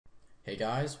Hey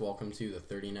guys, welcome to the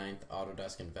 39th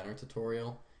Autodesk Inventor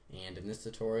tutorial, and in this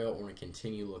tutorial we're going to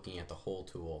continue looking at the hole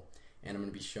tool, and I'm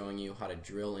going to be showing you how to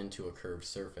drill into a curved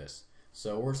surface.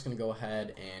 So we're just going to go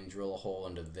ahead and drill a hole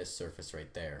into this surface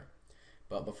right there.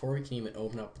 But before we can even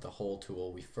open up the hole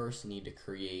tool, we first need to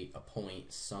create a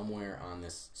point somewhere on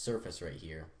this surface right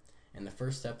here. And the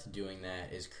first step to doing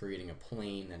that is creating a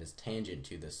plane that is tangent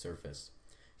to this surface.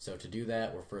 So to do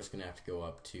that, we're first going to have to go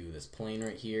up to this plane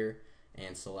right here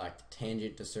and select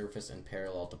tangent to surface and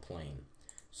parallel to plane.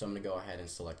 So I'm going to go ahead and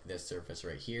select this surface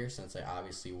right here since I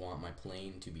obviously want my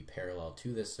plane to be parallel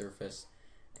to this surface,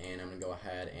 and I'm going to go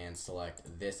ahead and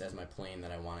select this as my plane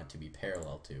that I want it to be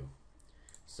parallel to.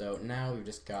 So now we've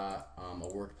just got a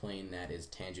work plane that is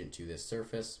tangent to this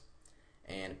surface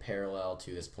and parallel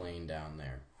to this plane down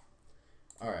there.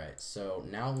 Alright, so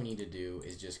now what we need to do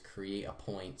is just create a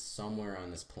point somewhere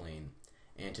on this plane.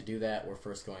 And to do that, we're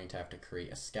first going to have to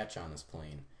create a sketch on this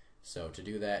plane. So to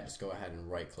do that, just go ahead and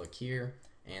right click here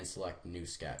and select New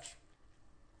Sketch.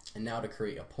 And now to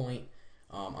create a point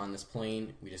on this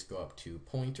plane, we just go up to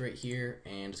Point right here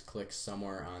and just click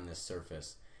somewhere on this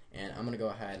surface. And I'm going to go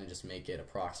ahead and just make it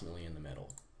approximately in the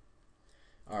middle.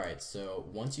 Alright, so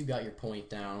once you got your point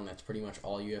down, that's pretty much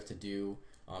all you have to do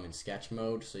in sketch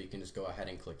mode. So you can just go ahead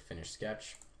and click Finish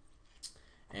Sketch.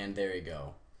 And there you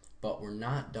go. But we're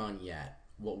not done yet.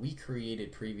 What we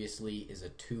created previously is a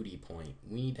 2D point.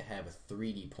 We need to have a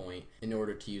 3D point in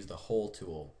order to use the hole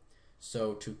tool.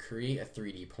 So to create a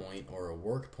 3D point or a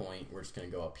work point, we're just going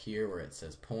to go up here where it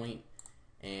says point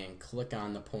and click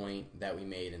on the point that we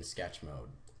made in sketch mode.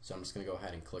 So I'm just going to go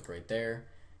ahead and click right there,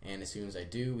 and as soon as I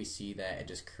do, we see that it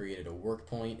just created a work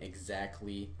point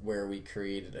exactly where we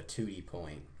created a 2D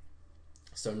point.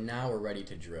 So now we're ready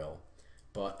to drill.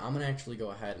 But I'm going to actually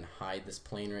go ahead and hide this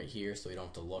plane right here so we don't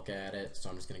have to look at it. So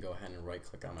I'm just going to go ahead and right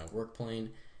click on my work plane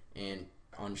and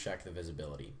uncheck the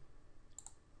visibility.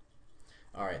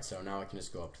 Alright, so now I can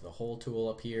just go up to the hole tool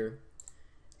up here,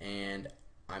 and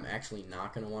I'm actually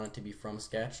not going to want it to be from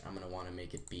sketch. I'm going to want to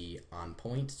make it be on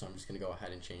point. So I'm just going to go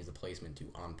ahead and change the placement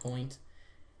to on point,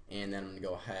 and then I'm going to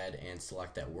go ahead and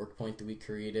select that work point that we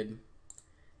created.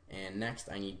 And next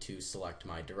I need to select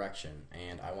my direction,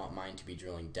 and I want mine to be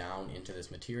drilling down into this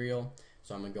material,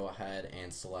 so I'm going to go ahead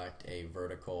and select a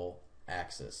vertical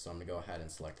axis. So I'm going to go ahead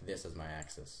and select this as my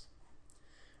axis.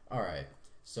 Alright,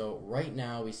 so right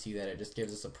now we see that it just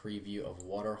gives us a preview of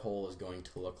what our hole is going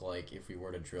to look like if we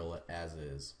were to drill it as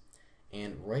is.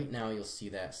 And right now you'll see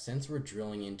that since we're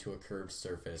drilling into a curved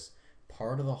surface,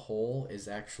 part of the hole is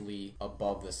actually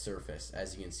above the surface,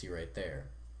 as you can see right there.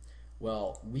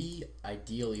 Well, we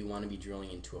ideally want to be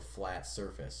drilling into a flat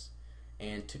surface,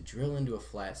 and to drill into a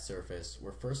flat surface,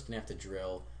 we're first going to have to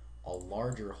drill a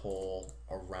larger hole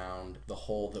around the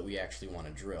hole that we actually want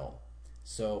to drill.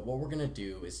 So what we're going to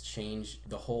do is change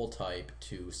the hole type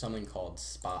to something called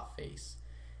spot face,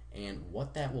 and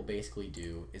what that will basically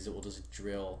do is it will just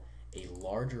drill a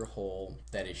larger hole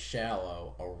that is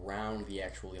shallow around the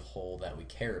actual hole that we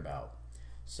care about.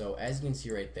 So as you can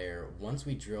see right there, once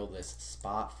we drill this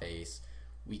spot face,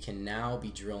 we can now be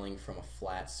drilling from a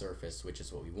flat surface, which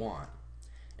is what we want.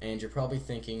 And you're probably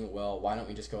thinking, well, why don't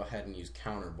we just go ahead and use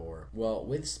counterbore? Well,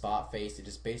 with spot face, it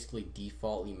just basically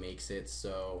defaultly makes it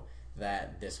so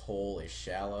that this hole is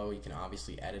shallow. You can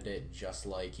obviously edit it just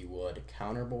like you would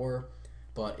counterbore,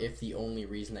 but if the only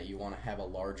reason that you want to have a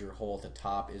larger hole at the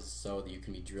top is so that you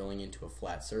can be drilling into a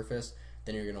flat surface,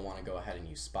 then you're going to want to go ahead and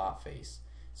use spot face.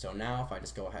 So now if I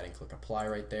just go ahead and click apply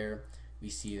right there, we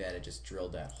see that it just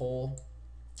drilled that hole,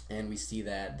 and we see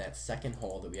that that second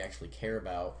hole that we actually care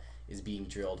about is being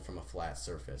drilled from a flat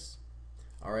surface.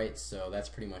 Alright, so that's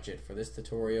pretty much it for this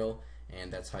tutorial, and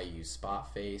that's how you use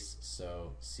spot face.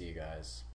 So see you guys.